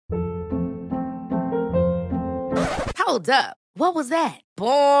Hold up. What was that?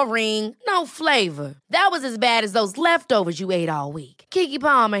 Boring. No flavor. That was as bad as those leftovers you ate all week. Keke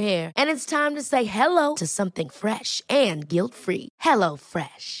Palmer here, and it's time to say hello to something fresh and guilt-free. Hello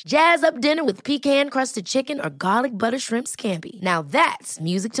Fresh. Jazz up dinner with pecan-crusted chicken or garlic butter shrimp scampi. Now that's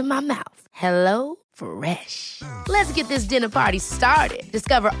music to my mouth. Hello Fresh. Let's get this dinner party started.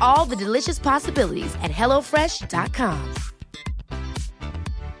 Discover all the delicious possibilities at hellofresh.com.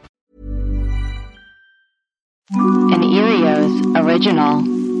 An Erios original.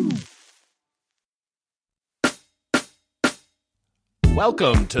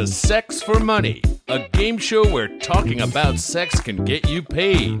 Welcome to Sex for Money, a game show where talking about sex can get you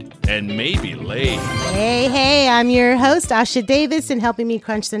paid and maybe laid. Hey, I'm your host, Asha Davis, and helping me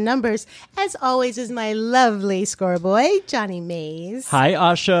crunch the numbers, as always, is my lovely score boy, Johnny Mays. Hi,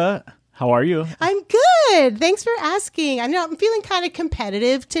 Asha. How are you? I'm good. Thanks for asking. I know I'm feeling kind of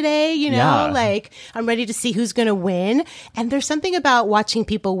competitive today, like I'm ready to see who's going to win. And there's something about watching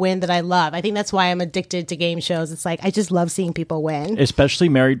people win that I love. I think that's why I'm addicted to game shows. It's like, I just love seeing people win. Especially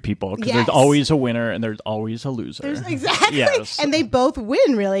married people, because Yes. there's always a winner and there's always a loser. Exactly. Yes. And they both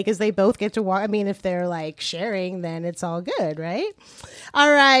win, really, because they both get to walk. I mean, if they're like sharing, then it's all good, right?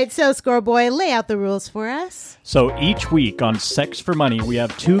 All right. So, Score Boy, lay out the rules for us. So each week on Sex for Money, we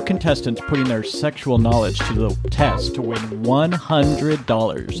have two contestants putting their sexual knowledge to the test to win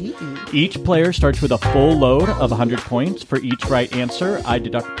 $100. Each player starts with a full load of 100 points. For each right answer, I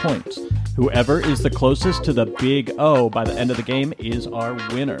deduct points. Whoever is the closest to the big O by the end of the game is our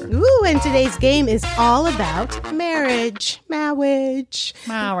winner. Ooh, and today's game is all about marriage. Marriage.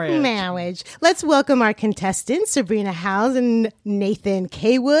 Let's welcome our contestants, Sabrina Howes and Nathan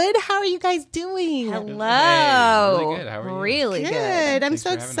Kaywood. How are you guys doing? Hello. Really good. How are you? Really Good. I'm Thanks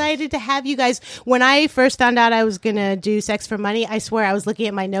so for having excited to have you guys. When I first found out I was going to do Sex for Money, I swear I was looking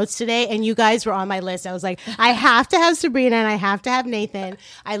at my notes today and you guys were on my list. I was like, I have to have Sabrina and I have to have Nathan.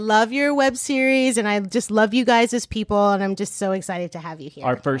 I love your web series and I just love you guys as people and I'm just so excited to have you here.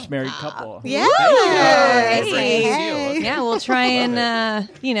 Our first married couple. Yeah. Hey. Yeah, we'll try and,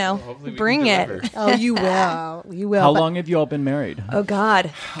 Hopefully we bring can it. deliver. Oh, you will. You will. How But- long have you all been married? Oh,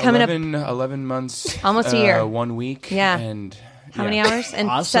 God. Coming 11 months. Almost a year. 1 week. Yeah. And How many hours? And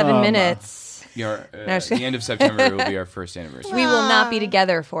Awesome. 7 minutes. The end of September will be our first anniversary. We will not be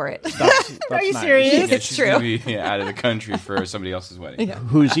together for it. That's Are you nice. serious? Yeah, It's she's true. gonna be out of the country for somebody else's wedding.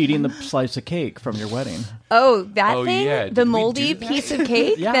 Who's eating the slice of cake from your wedding? Oh, that Oh, thing? yeah. The Did we moldy do that? piece of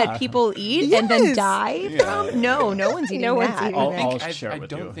cake Yeah. that people eat and then Yes. die from? No one's eating No one's that. eating I'll I share it with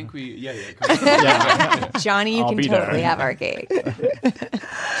don't you. think we. Yeah. Johnny, you I'll can be totally there. have our cake.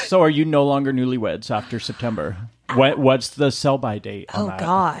 So are you no longer newlyweds after September? What's the sell-by date on Oh, that?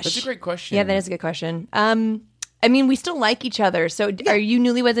 gosh. That's a great question. Yeah, that is a good question. I mean, we still like each other. So are you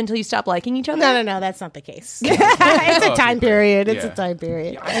newlyweds until you stop liking each other? No, that's not the case. It's a time period. It's a Yeah. time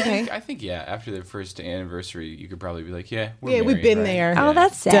period. I think after the first anniversary, you could probably be like, we're We've married, been right? there. Oh,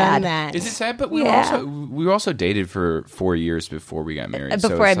 that's Done sad. that. Is it sad? But Yeah. we were also dated for 4 years before we got married. so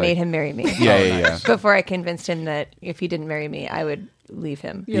Before I it's made like- him marry me. Yeah. Before I convinced him that if he didn't marry me, I would leave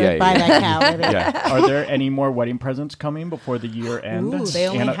him. You're like, buy that cow. Baby. Yeah. Are there any more wedding presents coming before the year end? Ooh, they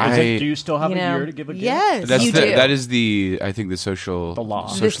only And have- do you still have You a know, year to give a gift? Yes. That's You the, do. that is the I think the social The law.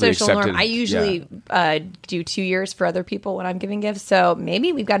 The socially social norm. accepted. I usually do 2 years for other people when I'm giving gifts. So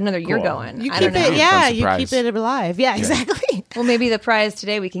maybe we've got another year Cool. going. You I keep don't know. it, yeah. Fun You surprise. keep it alive. Yeah, exactly. Well, maybe the prize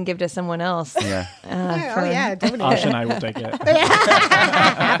today we can give to someone else. Yeah. Oh yeah, definitely. Ash and I will take it.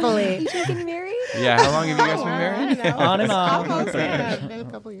 Happily. Getting married? Yeah. How long have you guys been married? On and on. Almost, yeah, been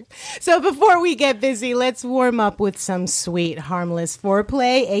a couple years. So before we get busy, let's warm up with some sweet, harmless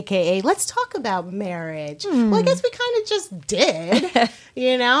foreplay, aka let's talk about marriage. Well, I guess we kind of just did.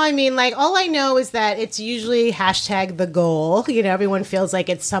 I mean, like all I know is that it's usually hashtag the goal. Everyone feels like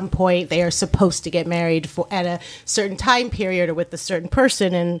at some point they are supposed to get married at a certain time period or with a certain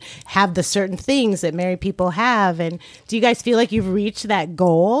person and have the certain things that married people have. And do you guys feel like you've reached that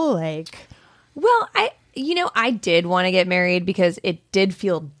goal? Well, I did want to get married because it did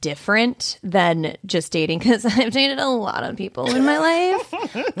feel different than just dating because I've dated a lot of people in my life.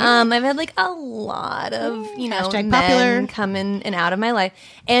 I've had like a lot of, Hashtag men popular. come in and out of my life.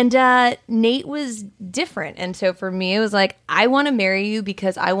 And Nate was different. And so for me, it was like, I want to marry you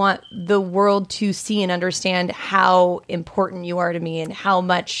because I want the world to see and understand how important you are to me and how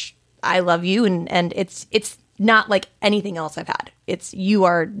much I love you. And it's not like anything else I've had. you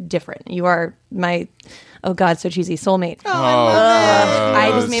are different. You are my, oh God, so cheesy, soulmate. I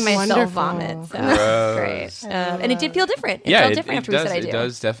I just made myself Wonderful. vomit. So Gross. great. And it did feel different. It Yeah, felt different after we said I do. It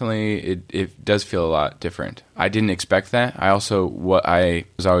does definitely. It does feel a lot different. I didn't expect that. I was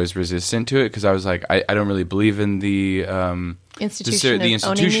always resistant to it because I was like, I don't really believe in the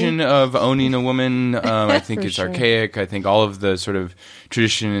institution of owning a woman. I think For it's sure. archaic. I think all of the sort of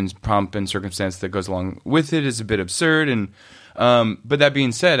tradition and pomp and circumstance that goes along with it is a bit absurd. And but that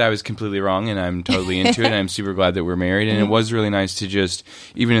being said, I was completely wrong, and I'm totally into it. And I'm super glad that we're married. And it was really nice to just,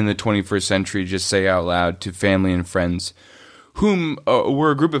 even in the 21st century, just say out loud to family and friends, whom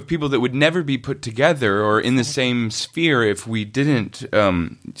were a group of people that would never be put together or in the same sphere if we didn't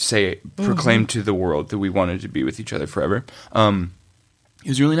proclaim to the world that we wanted to be with each other forever. It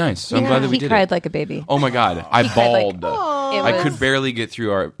was really nice. So I'm glad that we He did cried it. like a baby. Oh my God, I cried like- bawled. It I was- could barely get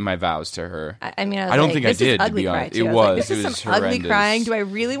through my vows to her. I mean, I was I don't like, think I this is did, to ugly be cry, honest. too. It I like, was. this It is was some ugly horrendous. crying. Do I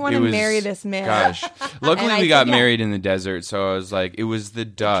really want It to was- marry this man? Gosh. Luckily, And I we got said, yeah. married in the desert, so I was like, it was the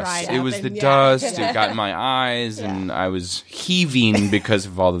dust. dried It up was and- the yeah. dust. It got in my eyes, and I was heaving because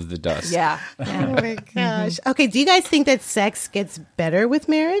of all of the dust. Yeah. Oh my gosh. Okay, do you guys think that sex gets better with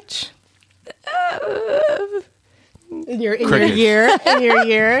marriage? In your Crickets.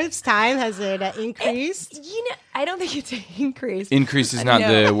 year's time, has it increased? You know, I don't think it's increased. Increase is not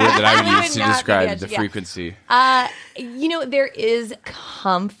No. the word that I would You use would to not be describe edgy, the yeah. frequency. You know, there is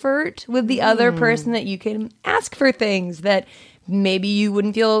comfort with the other person that you can ask for things that maybe you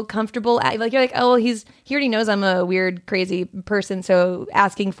wouldn't feel comfortable at. Like, you're like, oh, well, he already knows I'm a weird, crazy person, so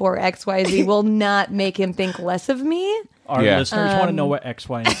asking for XYZ will not make him think less of me. Our Yeah. listeners want to know what X,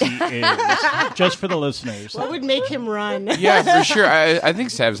 Y, and Z is. Just for the listeners. What would make him run? Yeah, for sure. I think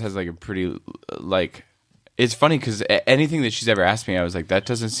Sabs has like a pretty it's funny because anything that she's ever asked me, I was like, that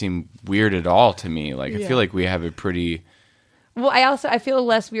doesn't seem weird at all to me. Like, I feel like we have a pretty. Well, I feel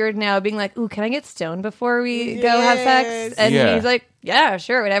less weird now being like, ooh, can I get stoned before we go have sex? And Yeah. he's like, yeah,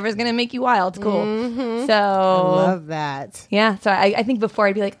 sure, whatever's going to make you wild. It's cool. So, Love that. yeah. So I think before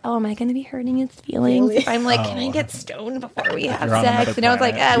I'd be like, oh, am I going to be hurting his feelings if I'm like, can I get stoned before we have You're on sex? another And I was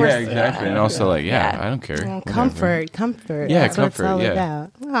like, planet. we're Yeah, exactly. And also, like, Yeah. I don't care. Whatever. Comfort. Yeah, That's comfort, what it's all yeah.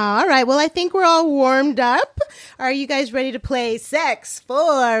 about. Oh, all right. Well, I think we're all warmed up. Are you guys ready to play Sex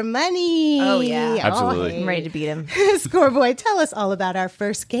for Money? Oh, yeah. Absolutely. I'm ready to beat him. Scoreboy, tell us all about our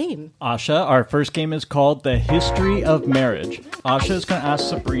first game. Asha, our first game is called The History of Marriage. Asha is going to ask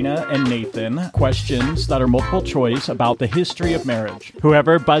Sabrina and Nathan questions that are multiple choice about the history of marriage.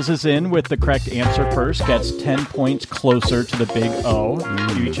 Whoever buzzes in with the correct answer first gets 10 points closer to the big O.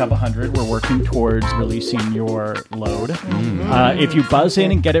 You each have 100. We're working towards releasing your load. If you buzz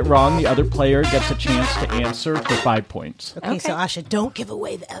in and get it wrong, the other player gets a chance to answer for 5 points. Okay, so Asha, don't give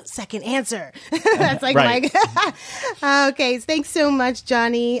away the second answer. That's like Right. my. Okay, thanks so much,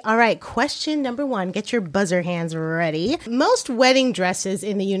 Johnny. All right, question number 1. Get your buzzer hands ready. Most wedding dresses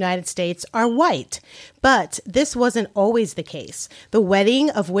in the United States are white, but this wasn't always the case. The wedding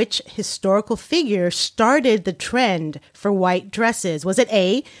of which historical figure started the trend for white dresses? Was it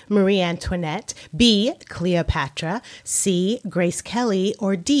A, Marie Antoinette, B, Cleopatra, C, Grace Kelly,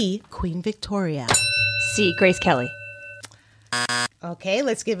 or D, Queen Victoria? C, Grace Kelly. Okay,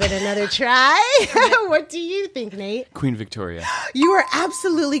 let's give it another try. What do you think, Nate? Queen Victoria. You are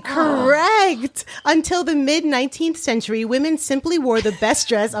absolutely correct. Until the mid-19th century, women simply wore the best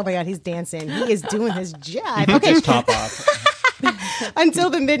dress. Oh my God, he's dancing. He is doing his jive. Okay. His top off. Until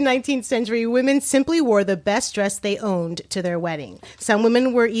the mid-19th century, women simply wore the best dress they owned to their wedding. Some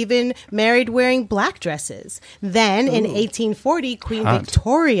women were even married wearing black dresses. Then, in 1840, Queen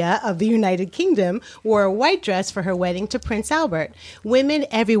Victoria of the United Kingdom wore a white dress for her wedding to Prince Albert. Women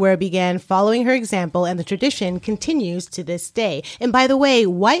everywhere began following her example, and the tradition continues to this day. And by the way,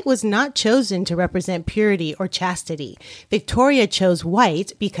 white was not chosen to represent purity or chastity. Victoria chose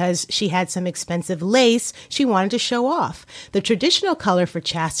white because she had some expensive lace she wanted to show off. The traditional color for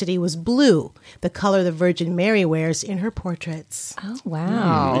chastity was blue, the color the Virgin Mary wears in her portraits. Oh,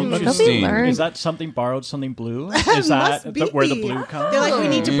 wow. Look what we Interesting. learned. Is that something borrowed, something blue? Is that where the blue comes? They're like, we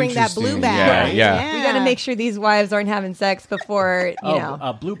need to bring that blue Interesting. back. Yeah. We got to make sure these wives aren't having sex before, you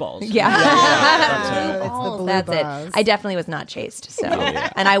know. Blue balls. Yeah. That's it. Oh, blue that's balls. it. I definitely was not chaste, so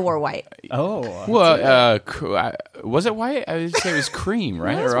and I wore white. Oh. Well, was it white? I would say it was cream,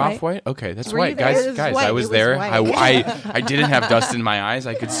 right? No, it's or white. off white? Okay, that's Were you white. there? Guys, It was guys, white. I It was was there. white. I didn't have dust in my eyes.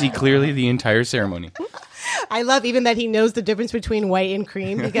 I could see clearly the entire ceremony. I love even that he knows the difference between white and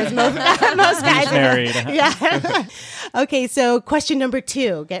cream because most guys He's married. Yeah. Okay, so question number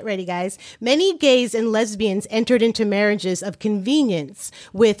 2. Get ready, guys. Many gays and lesbians entered into marriages of convenience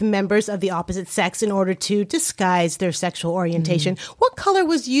with members of the opposite sex in order to disguise their sexual orientation. What color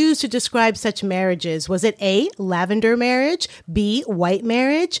was used to describe such marriages? Was it A, lavender marriage, B, white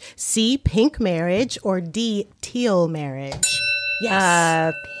marriage, C, pink marriage, or D, teal marriage?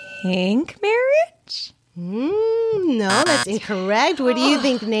 Yes. Pink marriage? No, that's incorrect. What do you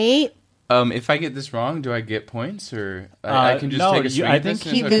think, Nate? If I get this wrong, do I get points, or I can just no, take a swing? I at think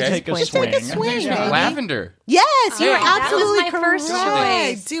this? you It's can okay? take a swing. Take a swing, baby. Lavender. Yes, you're that was absolutely my correct. first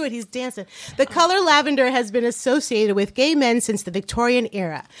choice. Do it. He's dancing. The color lavender has been associated with gay men since the Victorian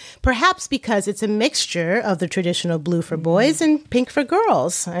era, perhaps because it's a mixture of the traditional blue for boys and pink for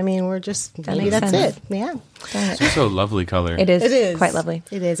girls. I mean, maybe makes that's sense. it. Yeah. It's also a lovely color. It is. It is quite lovely.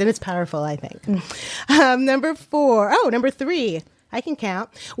 It is, and it's powerful, I think. Number 3. I can count.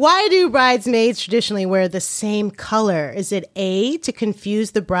 Why do bridesmaids traditionally wear the same color? Is it A, to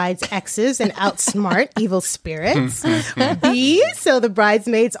confuse the bride's exes and outsmart evil spirits? B, so the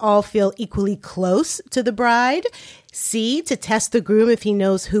bridesmaids all feel equally close to the bride? C, to test the groom if he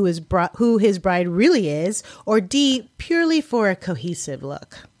knows who his bride really is? Or D, purely for a cohesive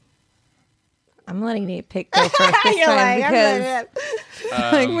look? I'm letting Nate go first this You're time like,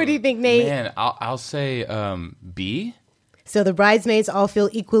 because what do you think, Nate? Man, I'll say B. So the bridesmaids all feel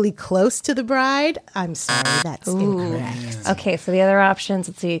equally close to the bride? I'm sorry, that's incorrect. Okay, so the other options,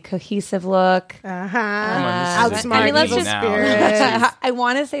 let's see, cohesive look. Outsmart let's evil just- spirits. I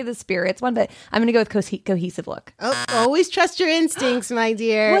want to say the spirits one, but I'm going to go with cohesive look. Oh, always trust your instincts, my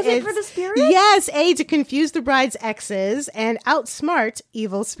dear. Was it for the spirits? Yes, A, to confuse the bride's exes and outsmart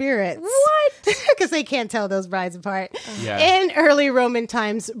evil spirits. What? Because they can't tell those brides apart. Yeah. In early Roman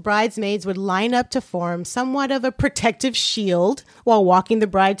times, bridesmaids would line up to form somewhat of a protective shield while walking the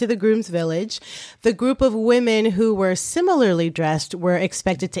bride to the groom's village. The group of women who were similarly dressed were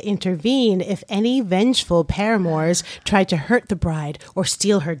expected to intervene if any vengeful paramours tried to hurt the bride or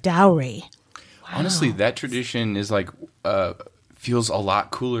steal her dowry. Honestly, that tradition is like feels a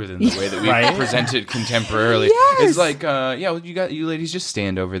lot cooler than the way that we Right? present it contemporarily. Yes. It's like, well, you ladies just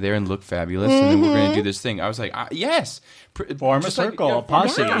stand over there and look fabulous, and then we're going to do this thing. I was like, yes. Form a Just like, circle, a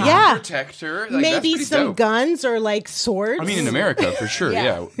posse. Yeah. Protect her. Like, Maybe that's pretty some dope. guns or like swords. I mean, in America, for sure,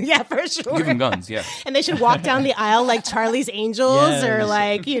 yeah. Yeah, for sure. Give them guns, yeah. And they should walk down the aisle like Charlie's Angels or Yes.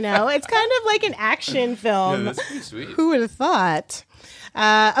 like, it's kind of like an action film. Yeah, that's pretty sweet. Who would have thought?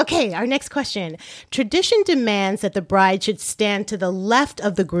 Okay, our next question. Tradition demands that the bride should stand to the left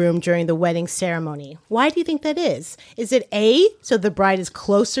of the groom during the wedding ceremony. Why do you think that is? Is it A, so the bride is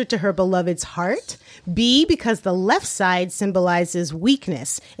closer to her beloved's heart? B, because the left side symbolizes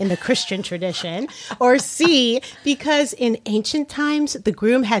weakness in the Christian tradition? Or C, because in ancient times, the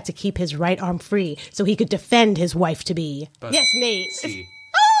groom had to keep his right arm free so he could defend his wife-to-be? Yes, Nate. C.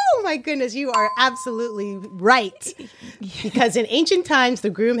 Oh my goodness, you are absolutely right. Because in ancient times, the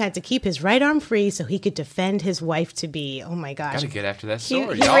groom had to keep his right arm free so he could defend his wife-to-be. Oh my gosh. Gotta get after that He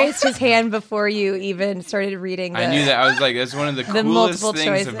sword, y'all. raised his hand before you even started reading. I knew that. I was like, that's one of the coolest multiple things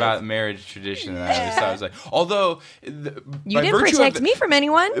choices. about marriage tradition. That I always thought. I was like, although You didn't protect me from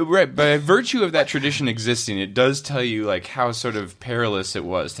anyone. Right, by virtue of that tradition existing, it does tell you like how sort of perilous it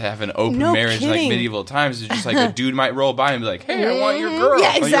was to have an open No marriage in like kidding. medieval times. It's just like a dude might roll by and be like, "Hey, I want your girl."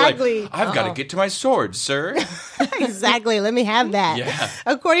 Yeah, And you're like, exactly. I've got to get to my sword, sir. Exactly. Let me have that. Yeah.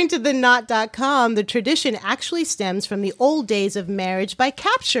 According to the knot.com, the tradition actually stems from the old days of marriage by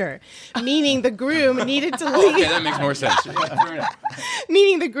capture, meaning the groom needed to leave. Okay, that makes more sense.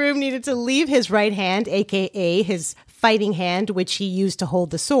 Meaning the groom needed to leave his right hand, aka his fighting hand, which he used to hold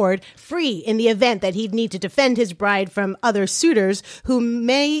the sword, free in the event that he'd need to defend his bride from other suitors who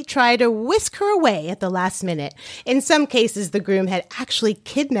may try to whisk her away at the last minute. In some cases, the groom had actually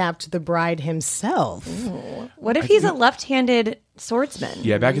kidnapped the bride himself. What if he's a left-handed swordsman?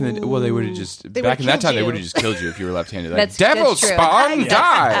 Yeah, back in the they would have just They back in would've that time killed they you. would have just killed you if you were left-handed. Like, That's devil true. spawn, That's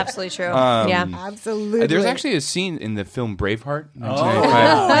die. absolutely true. Yeah. Absolutely. There's actually a scene in the film Braveheart,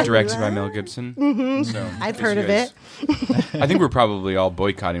 1995, directed by Mel Gibson. So, I've as heard you of guys- it. I think we're probably all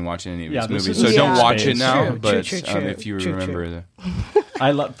boycotting watching any of Yeah, these this movies, is so don't Yeah. watch it space. now. True, but true, if you true, remember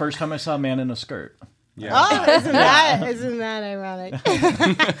I love first time I saw a man in a skirt. Oh, isn't that ironic?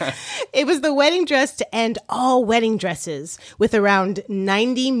 It was the wedding dress to end all wedding dresses with around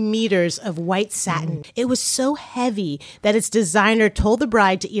 90 meters of white satin. It was so heavy that its designer told the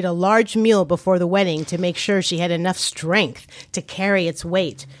bride to eat a large meal before the wedding to make sure she had enough strength to carry its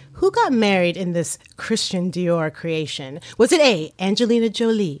weight. Who got married in this Christian Dior creation? Was it A, Angelina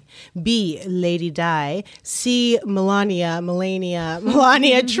Jolie, B, Lady Di, C, Melania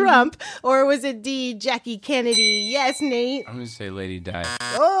Trump, or was it D, Jackie Kennedy? Yes, Nate. I'm going to say Lady Di.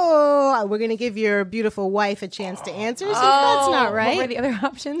 Oh, we're going to give your beautiful wife a chance to answer since that's not right. What were the other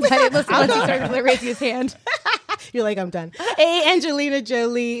options? I didn't listen once he started raising his hand. You're like, I'm done. A, Angelina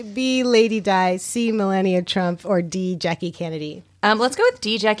Jolie, B, Lady Di, C, Melania Trump, or D, Jackie Kennedy. Let's go with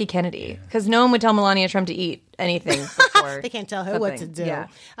D, Jackie Kennedy, because no one would tell Melania Trump to eat anything before. They can't tell her what to do. Yeah.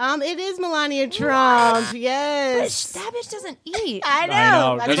 It is Melania Trump. Yes. That bitch doesn't eat. I know. I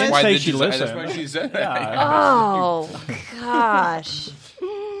know. That's Didn't why- say she listened. That's why she said that. Oh, gosh.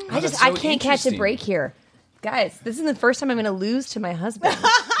 that's I so can't catch a interesting. break here. Guys, this is the first time I'm going to lose to my husband.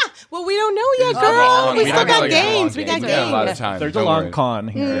 Well, we don't know yet, It's girl. long. We still have got like a long games. We game. got We got a lot games. of time. There's Don't a long worry. con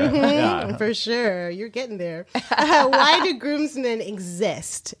here. Yeah. For sure. You're getting there. Why do groomsmen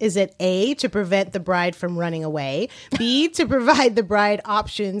exist? Is it A, to prevent the bride from running away? B, to provide the bride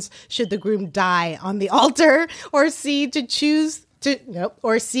options should the groom die on the altar? Or C, to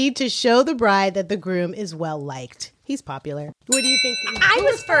show the bride that the groom is well liked? He's popular. What do you think? I Who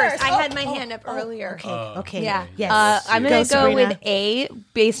was first. I had my hand up earlier. Okay. Yeah. Yes. I'm going to go Sabrina. with A,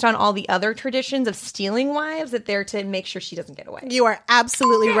 based on all the other traditions of stealing wives, that they're to make sure she doesn't get away. You are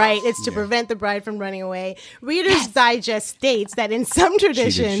absolutely right. It's to prevent the bride from running away. Reader's Digest states that in some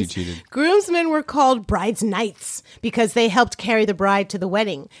traditions, She cheated. groomsmen were called bride's knights because they helped carry the bride to the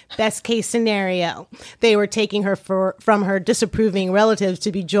wedding. Best case scenario, they were taking her from her disapproving relatives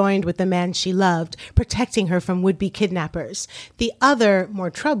to be joined with the man she loved, protecting her from would-be kidnappers. The other,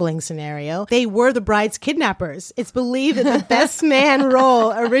 more troubling scenario, they were the bride's kidnappers. It's believed that the best man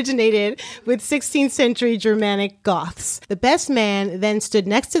role originated with 16th century Germanic Goths. The best man then stood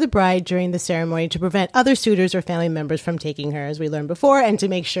next to the bride during the ceremony to prevent other suitors or family members from taking her, as we learned before, and to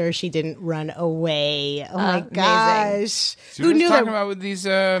make sure she didn't run away. Oh my gosh. See what Who knew talking that? about with these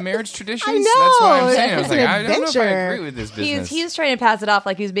marriage traditions? I know. That's what I'm saying. I was It's like, an I don't know if I adventure. agree with this business. He was trying to pass it off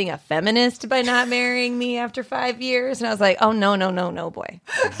like he was being a feminist by not marrying me after 5 years. And I was like, oh, no, boy.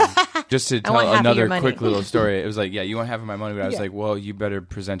 Just to want tell half of another your money. quick little story, it was like, yeah, you want half of my money, but I was like, well, you better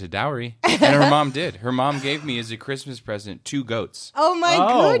present a dowry. And her mom did. Her mom gave me as a Christmas present 2 goats. Oh my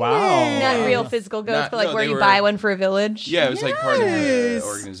Oh, goodness. wow. Not real physical goats, Not- but like no, where they you were- buy one for a village. Yeah, it was like part of the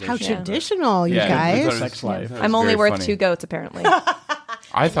organization. How traditional, you Yeah, we guys. thought it was- Sex life. I thought it was I'm only very worth funny. 2 goats, apparently.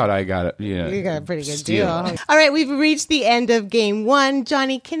 I thought I got it. Yeah, You got a pretty good steal. deal. All right, we've reached the end of game 1.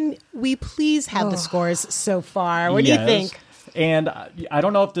 Johnny, can we please have the scores so far? What do you Yes. think? And I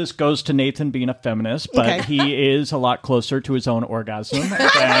don't know if this goes to Nathan being a feminist, but Okay. he is a lot closer to his own orgasm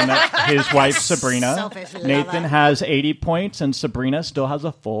than his wife, Sabrina. Selfish lover. Nathan has 80 points, and Sabrina still has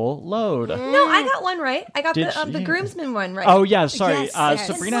a full load. No, I got one right. I got Did the she? groomsman one right. Oh, yeah, sorry. Yes, yes.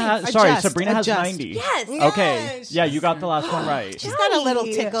 Sabrina has, Adjust, Sabrina has adjust. 90. Yes. Okay. Yes. Yeah, you got the last one right. She's got a little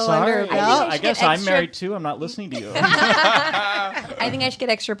tickle Sorry. under her I belt. I should guess get I'm extra- married too. I'm not listening to you I think I should get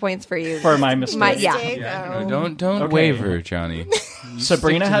extra points for you. for my mistake. Yeah, no, don't Okay. waver, Johnny. You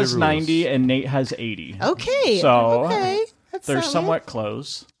Sabrina stick to the has rules. 90 and Nate has 80. Okay. So okay. That's they're something. somewhat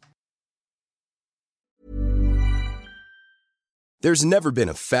close. There's never been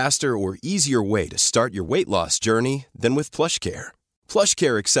a faster or easier way to start your weight loss journey than with PlushCare.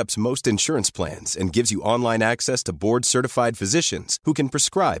 PlushCare accepts most insurance plans and gives you online access to board-certified physicians who can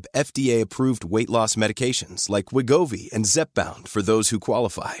prescribe FDA-approved weight loss medications like Wegovy and Zepbound for those who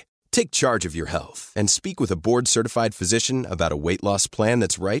qualify. Take charge of your health and speak with a board-certified physician about a weight loss plan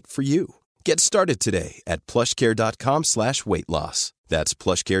that's right for you. Get started today at plushcare.com/weight loss. That's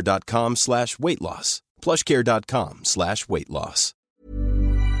plushcare.com/weight loss. plushcare.com/weight loss.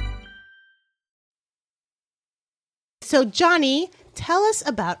 So, Johnny, tell us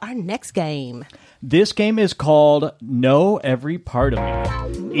about our next game. This game is called Know Every Part of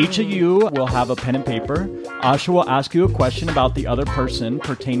Me. Each of you will have a pen and paper. Asha will ask you a question about the other person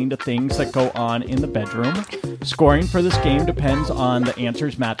pertaining to things that go on in the bedroom. Scoring for this game depends on the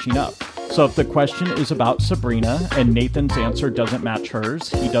answers matching up. So if the question is about Sabrina and Nathan's answer doesn't match hers,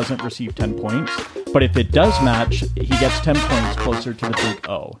 he doesn't receive 10 points. But if it does match, he gets 10 points closer to the big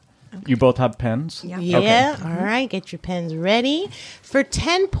O. You both have pens? Yeah. Yeah. All right. Get your pens ready. For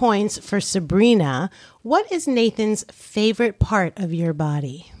 10 points for Sabrina, what is Nathan's favorite part of your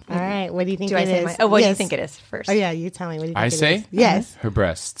body? All right. What do you think Do I it say is? my? Oh, what do you Yes. think it is first? Oh, yeah. You tell me. What do you think I it say? is? Yes. Her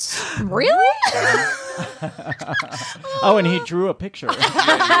breasts. Really? Oh, and he drew a picture. Those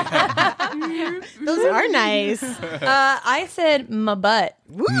are nice. I said my butt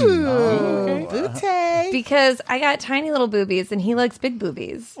Ooh, booty. because I got tiny little boobies and he likes big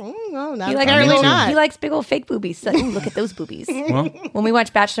boobies. No, not He likes apparently big- not. He likes big old fake boobies. So, ooh, look at those boobies. Well, When we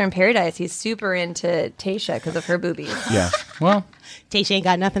watch Bachelor in Paradise, he's super into Tayshia because of her boobies. yeah. Well, Tasha ain't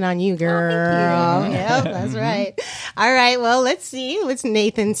got nothing on you, girl. Yep, that's right. All right, well, let's see. It's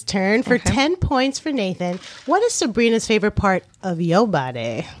Nathan's turn. For 10 points for Nathan, what is Sabrina's favorite part of your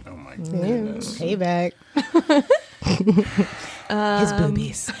body? oh my goodness. Payback. His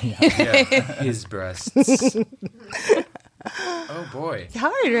boobies. Yeah. His breasts. Oh boy. It's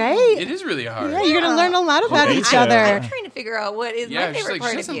hard, right? It is really hard. Yeah, you're going to learn a lot about each other. I'm trying to figure out what is Yeah, my she's favorite like,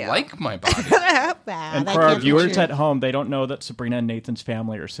 part she of doesn't you. like my body. And for our viewers at home, they don't know that Sabrina and Nathan's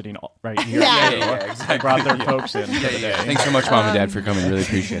family are sitting right here. Yeah. Yeah, exactly. They brought their folks in. for the day. Thanks so much, Mom and Dad, for coming. Really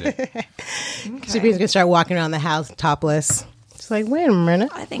appreciate it. Sabrina's going to start walking around the house topless. She's like, wait a minute.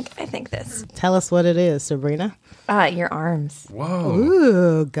 I think this. Tell us what it is, Sabrina. Your arms. Whoa.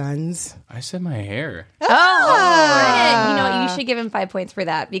 Ooh, guns. I said my hair. You know what? You should give him 5 points for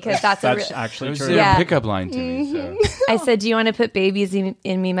that because that's a That's real. It actually was true. their Yeah. pickup line to me. So. I said, do you want to put babies in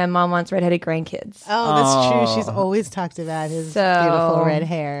me? My mom wants redheaded grandkids. Oh, that's true. She's always talked about his So, beautiful red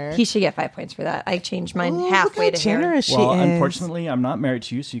hair. He should get 5 points for that. I changed mine Ooh, halfway look to how generous she Well, is. unfortunately, I'm not married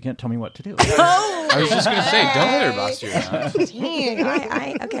to you, so you can't tell me what to do. I was just going to say, don't let her boss you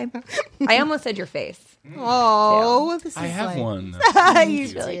around. Okay. I almost said your face. Oh, this is I have like, one. you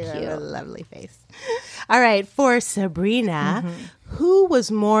do really have a cute. lovely face. All right, for Sabrina, who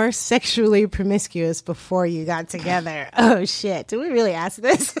was more sexually promiscuous before you got together? Oh shit! Did we really ask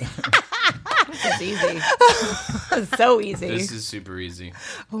this? It's easy. So easy. This is super easy.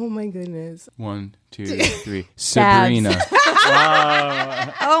 Oh my goodness! 1, 2, 3. Sabrina.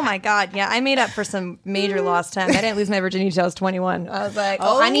 Oh my God. Yeah, I made up for some major lost time. I didn't lose my virginity until I was 21. I was like,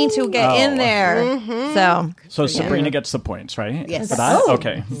 I need to get in there. So So Sabrina gets the points, right? Yes. For that? Oh.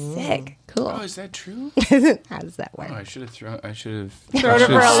 Okay. sick. Cool. Oh, is that true? How does that work? Oh, I should have Thrown I should have a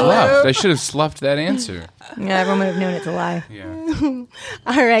sloughed. I should have sloughed that answer. Yeah, everyone would have known it's a lie. Yeah.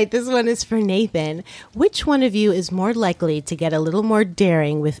 All right, this one is for Nathan. Which one of you is more likely to get a little more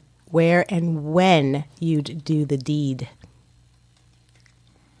daring with where and when you'd do the deed?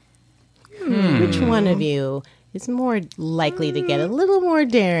 Which one of you is more likely to get a little more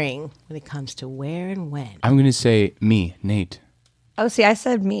daring when it comes to where and when? I'm going to say me, Nate. Oh, see, I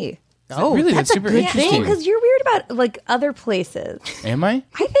said me. Oh, Really? That's super good interesting. Because you're weird about like other places. Am I?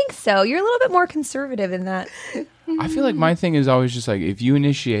 I think so. You're a little bit more conservative in that. I feel like my thing is always just like, if you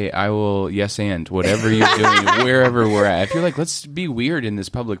initiate, I will yes and whatever you're doing, wherever we're at. If you're like, let's be weird in this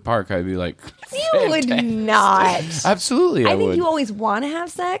public park, I'd be like, You would not. absolutely, I I think would. you always want to have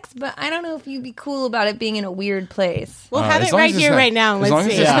sex, but I don't know if you'd be cool about it being in a weird place. We'll have as it long right as it's here, not- right now. and as Let's long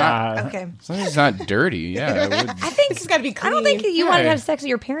as see. it's Yeah. Okay. As long as it's not dirty, yeah, I would. I think It's got to be clean. I don't think you want to Yeah. have sex at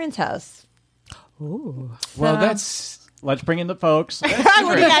your parents' house. Well, So- that's. Let's bring in the folks. What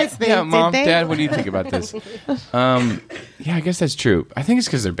do you guys think? Yeah, Mom, Did they? Dad, what do you think about this? Yeah, I guess that's true. I think it's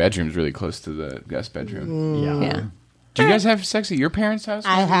because their bedroom's really close to the guest bedroom. Yeah. Do you guys have sex at your parents' house?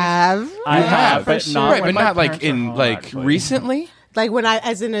 I have. I have, but not right, when but my not like parents are in home, like actually. recently. Like when I,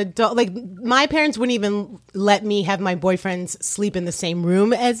 as an adult, like my parents wouldn't even let me have my boyfriends sleep in the same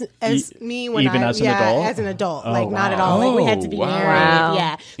room as me when even I, as an adult? as an adult, Oh, like not at wow. all. Like we had to be Oh, wow. married. Wow.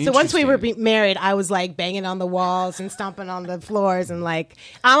 Yeah. So once we were Interesting. married, I was like banging on the walls and stomping on the floors and like,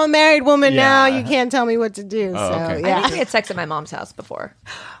 I'm a married woman now. Yeah. You can't tell me what to do. Oh, so okay. I yeah. think we had sex at my mom's house before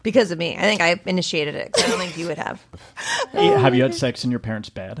because of me. I think I initiated it. 'Cause I don't think you would have. Have you had sex in your parents'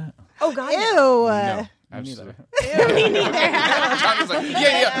 bed? Oh God. Ew. No, absolutely. Me neither. Tommy's like,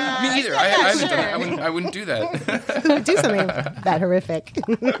 yeah, me either. I haven't done it. I wouldn't do that. Do something that horrific.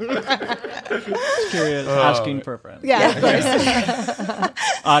 Curious, asking for a friend. Yeah, of course.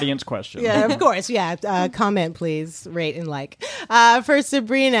 Audience question. Yeah, of course. Yeah. Comment, please. Rate and like. For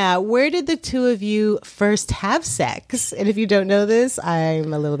Sabrina, where did the two of you first have sex? And if you don't know this,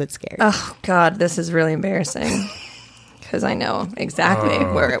 I'm a little bit scared. Oh God, this is really embarrassing because I know exactly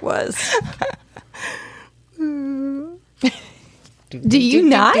where it was. Do you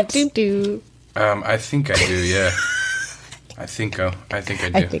not? I think I do. Yeah. I think I do. I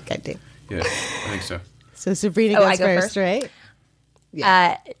think I do. Yeah, I think so. So Sabrina Oh, I goes go first, first? right?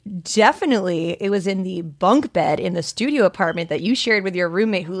 Definitely, it was in the bunk bed in the studio apartment that you shared with your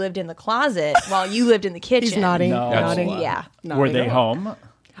roommate who lived in the closet while you lived in the kitchen. He's nodding. No. Nodding. Yeah. Were they home?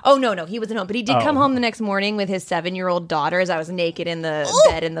 Oh, no, he wasn't home. But he did come home the next morning with his 7-year-old daughter as I was naked in the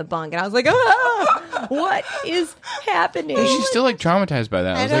bed in the bunk. And I was like, what is happening? She's still like traumatized by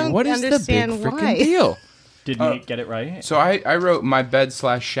that. I was like, what is the big understand freaking why. deal? Did Nate get it right? So I wrote my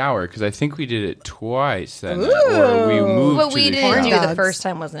bed/shower because I think we did it twice then. Or we moved What to we the didn't shower. do the Dogs. first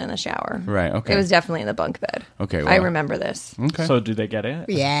time wasn't in the shower. Right, okay. It was definitely in the bunk bed. Okay, I well. remember this. Okay. So do they get it?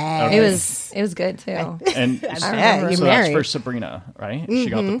 Yeah. Okay. It was good too. And bet. so You're that's married. for Sabrina, right?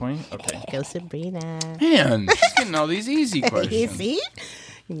 She got the point? Okay. Go Sabrina. Man, she's getting all these easy You questions. see?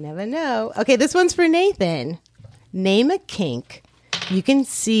 You never know. Okay, this one's for Nathan. Name a kink you can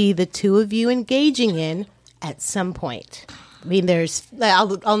see the two of you engaging in at some point. I mean,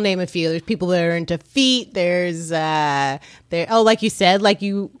 I'll name a few. There's people that are into feet. There's like you said, like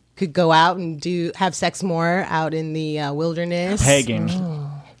you could go out and have sex more out in the wilderness. Pegging.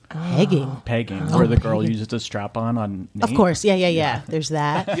 Pegging. Where the girl uses the strap on Nate. Of course. Yeah. There's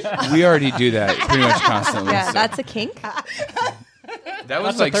that. We already do that pretty much constantly. Yeah, so. that's a kink. That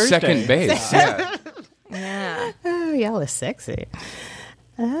was That's a like Thursday. second base. Yeah. Yeah. Oh, y'all are sexy.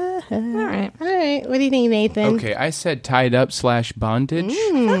 All right. All right. What do you think, Nathan? Okay, I said tied up/bondage.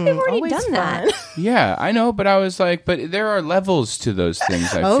 We've already Always done that. fun. Yeah, I know, but I was like, but there are levels to those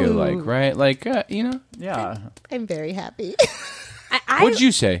things, I feel like, right? Like, Yeah. I'm very happy. what'd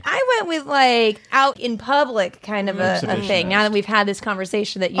you say? I went with like out in public kind of a Exhibitionist. thing. Now that we've had this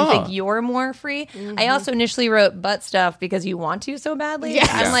conversation that you think you're more free. I also initially wrote butt stuff because you want to so badly. Yes.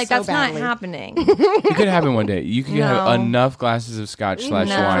 I'm like, So that's badly. not happening. It could happen one day. You could have No. enough glasses of scotch /wine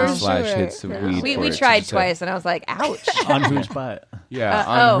No. / hits of weed. we for it to tried just twice and I was like, ouch. On whose butt? Yeah,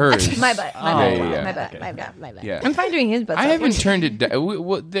 on hers. My butt. My Oh, butt. yeah. My butt. Okay. My butt. My bad. Yeah. I'm fine doing his butt. I stuff. haven't turned it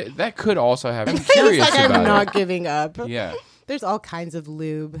down. That could also happen. I'm Feels curious like I'm about not it. giving up. Yeah. There's all kinds of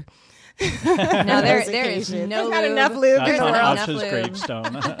lube. No, there is Occasions. no There's not lube. enough lube. That's There's on not enough Asha's lube.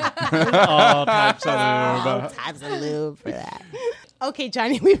 gravestone. All types of All lube. types of lube for that. Okay,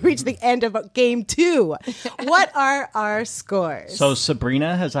 Johnny, we've reached the end of game 2. What are our scores? So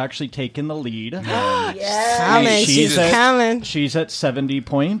Sabrina has actually taken the lead. coming. She's at, coming. She's at 70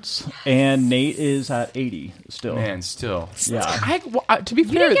 points, and Nate is at 80 still. Man, still. Yeah. To be You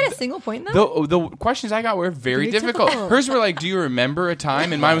fair, didn't get a single point though. the questions I got were very Very difficult. difficult. Hers were like, do you remember a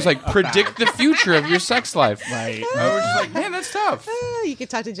time? And mine was like, predict the future of your sex life. Right. I was just like, man, that's tough. You can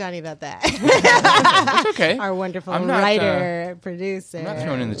talk to Johnny about that. It's okay. Our wonderful I'm not, writer, producer. I'm not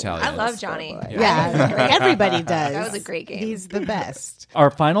throwing in the tally. I love Johnny. Yeah, everybody does. That was a great game. He's the best.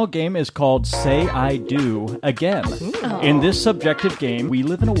 Our final game is called Say I Do Again. In this subjective game, we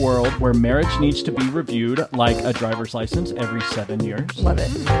live in a world where marriage needs to be reviewed like a driver's license every 7 years. Love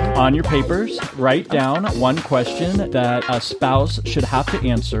it. On your papers, write down one question that a spouse should have to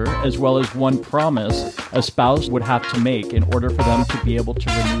answer, as well as one promise a spouse would have to make in order for them to be able to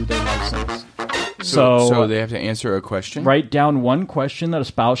renew their license. So they have to answer a question? Write down one question that a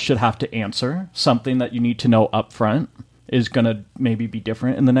spouse should have to answer, something that you need to know up front is going to maybe be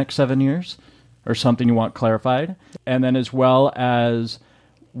different in the next 7 years, or something you want clarified. And then as well as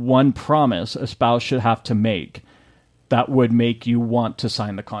one promise a spouse should have to make that would make you want to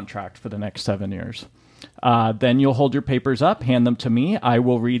sign the contract for the next 7 years. Then you'll hold your papers up, hand them to me. I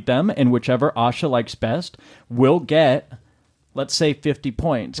will read them, and whichever Asha likes best will get, let's say, 50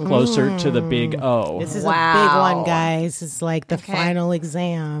 points, closer to the big O. This is a Wow. big one, guys. It's like the final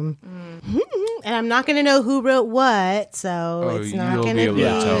exam. And I'm not going to know who wrote what, so it's not you'll going be to able be.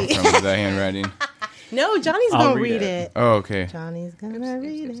 to tell from the handwriting. No, Johnny's I'll going to read read it. it. Oh, okay. Johnny's going to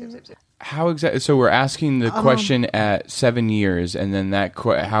read it. How exactly? So we're asking the question at 7 years, and then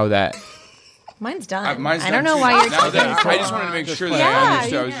how that. Mine's done. Mine's I don't done know too. why you're Now taking that- so I just long. wanted to make sure that I Yeah,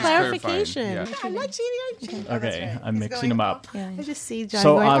 understood. I was just clarification. clarifying. I'm not cheating. Okay, I'm mixing them up. I just see Johnny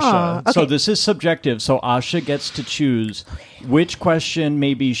So going, Asha, "Aw." Okay. so this is subjective. So Asha gets to choose which question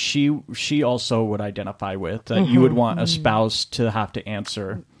maybe she also would identify with that you would want a spouse to have to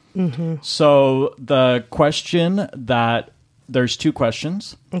answer. So the question there's two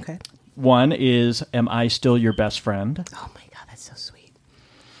questions. Okay. One is, am I still your best friend? Oh my God, that's so sweet.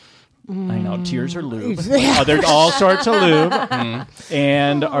 I know, tears are lube. There's all sorts of lube.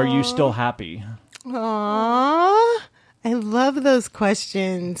 And are you still happy? Aww. I love those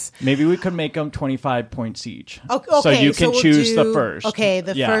questions. Maybe we could make them 25 points each. Okay, so you can we'll choose the do- first. Okay,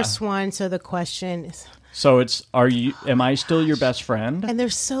 the Yeah. first one. So the question is, So it's, am I still your best friend? and they're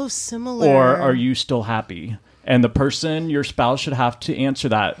so similar. Or are you still happy? And the person, your spouse, should have to answer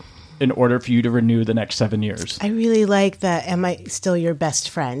that in order for you to renew the next 7 years. I really like that. Am I still your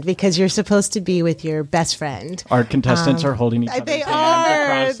best friend? Because you're supposed to be with your best friend. Our contestants are holding each other's They hands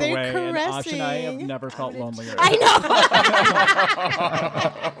are. across the way. And Asha caressing. and I have never felt lonelier. I know.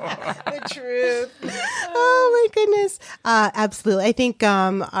 The truth. Oh my goodness. Absolutely. I think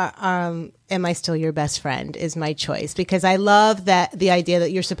Am I Still Your Best Friend is my choice, because I love that the idea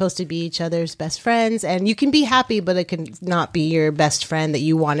that you're supposed to be each other's best friends, and you can be happy, but it can not be your best friend that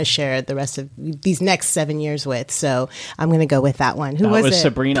you want to share the rest of these next 7 years with. So I'm going to go with that one. Who That was was it?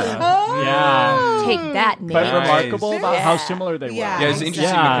 Sabrina. Oh. Yeah. Take that, Nate. But Nice. remarkable about how similar they were. Yeah. Yeah, it's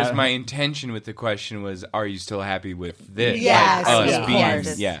interesting Yeah. because my intention with the question was, "Are you still happy with this?" Yes, Like, us of being,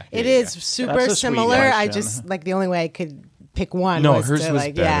 course. yeah. It yeah, is yeah. super That's a sweet similar. I question. just like the only way I could pick one. No, was hers to, was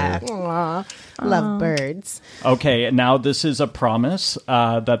like, better. Yeah, aw, love birds. Okay, now this is a promise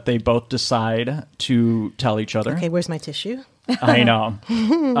that they both decide to tell each other. Okay, where's my tissue? I know.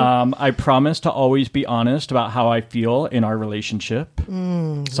 I promise to always be honest about how I feel in our relationship.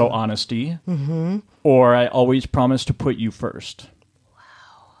 So honesty. Or I always promise to put you first.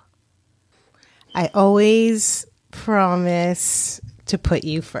 I always promise to put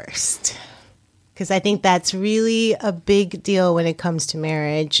you first. Because I think that's really a big deal when it comes to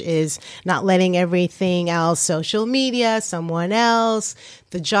marriage, is not letting everything else, social media, someone else,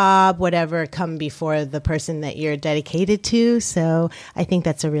 the job, whatever, come before the person that you're dedicated to. So I think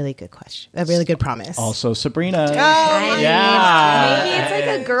that's a really good question, a really good promise. Also, Sabrina. Oh, Yeah. Maybe it's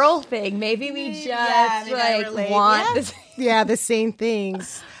like a girl thing. Maybe we just want this. Yeah, the same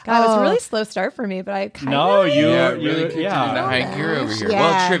things. God, it was a really slow start for me, but I kind No, of... you Really kicked it into yeah. high gear over here. Yeah.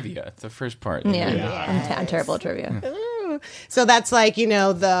 Well, trivia, the first part. Yeah. I'm terrible at trivia. So that's like,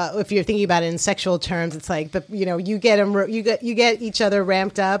 if you're thinking about it in sexual terms, it's like you get them, you get each other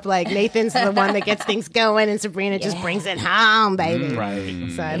ramped up. Like Nathan's the one that gets things going, and Sabrina just brings it home, baby. Right.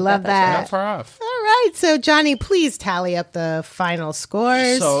 So I love Not that. far off. All right, so Johnny, please tally up the final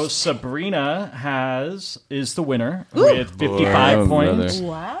scores. So Sabrina is the winner with 55 Wow, points.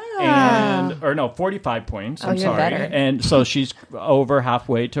 brother. And 45 points. I'm you're sorry. better. And so she's over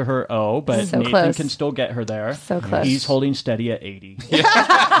halfway to her O, but So Nathan close. can still get her there. So close. He's holding steady at 80.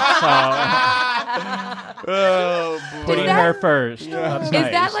 Putting her first. That's Is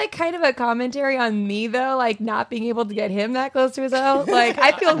nice. that like kind of a commentary on me though, like not being able to get him that close to his O? Like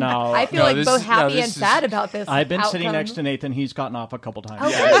I feel No. like this both is- happy this and is- sad about this. I've been sitting outcome. next to Nathan. He's gotten off a couple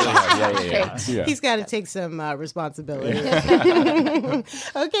times. Yeah. He's got to take some responsibility. Okay,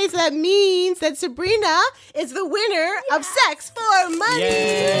 so that means that Sabrina is the winner of Sex for Money.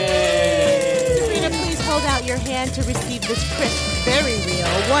 Sabrina, please hold out your hand to receive this crisp, very real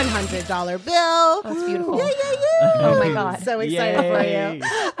 $100 bill. That's beautiful. Yeah. Oh my God. So excited for Yay. you.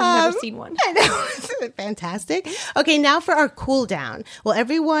 I've never seen one. I know. Fantastic. Okay, now for our cool down. Well,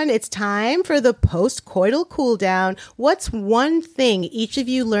 everyone, it's time for the post-coital cool down. What's one thing each of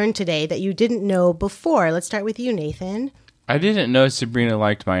you learned today that you didn't know before? Let's start with you, Nathan. I didn't know Sabrina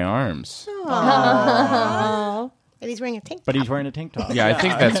liked my arms. And he's wearing a tank. But he's wearing a tank top. Yeah, I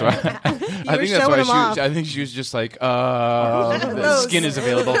think that's why. I were think that's showing why them off. I think she was just like, the skin is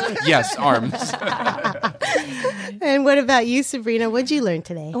available. Yes, arms. And what about you, Sabrina? What'd you learn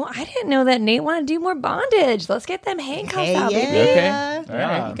today? Well, I didn't know that Nate wanted to do more bondage. Let's get them handcuffs out, baby. Okay. All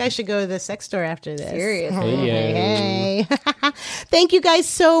right. You guys should go to the sex store after this. Seriously. Hey. Thank you guys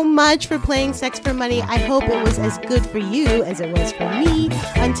so much for playing Sex for Money. I hope it was as good for you as it was for me.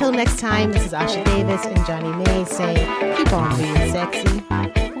 Until next time, this is Asha Davis and Johnny May saying, keep on being sexy.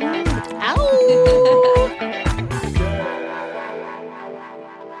 Ow!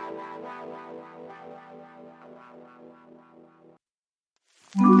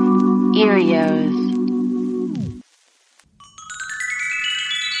 Erios.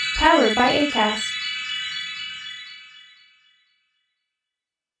 Powered by ACAST.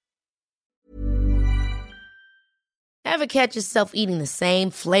 Ever catch yourself eating the same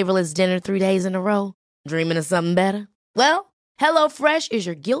flavorless dinner 3 days in a row? Dreaming of something better? Well, HelloFresh is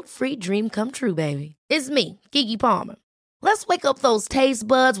your guilt-free dream come true, baby. It's me, Keke Palmer. Let's wake up those taste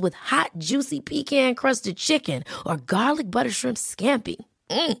buds with hot, juicy pecan-crusted chicken or garlic butter shrimp scampi.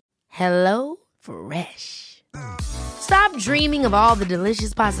 Hello Fresh. Stop dreaming of all the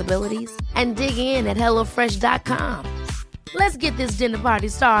delicious possibilities and dig in at HelloFresh.com. Let's get this dinner party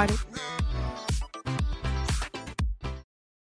started.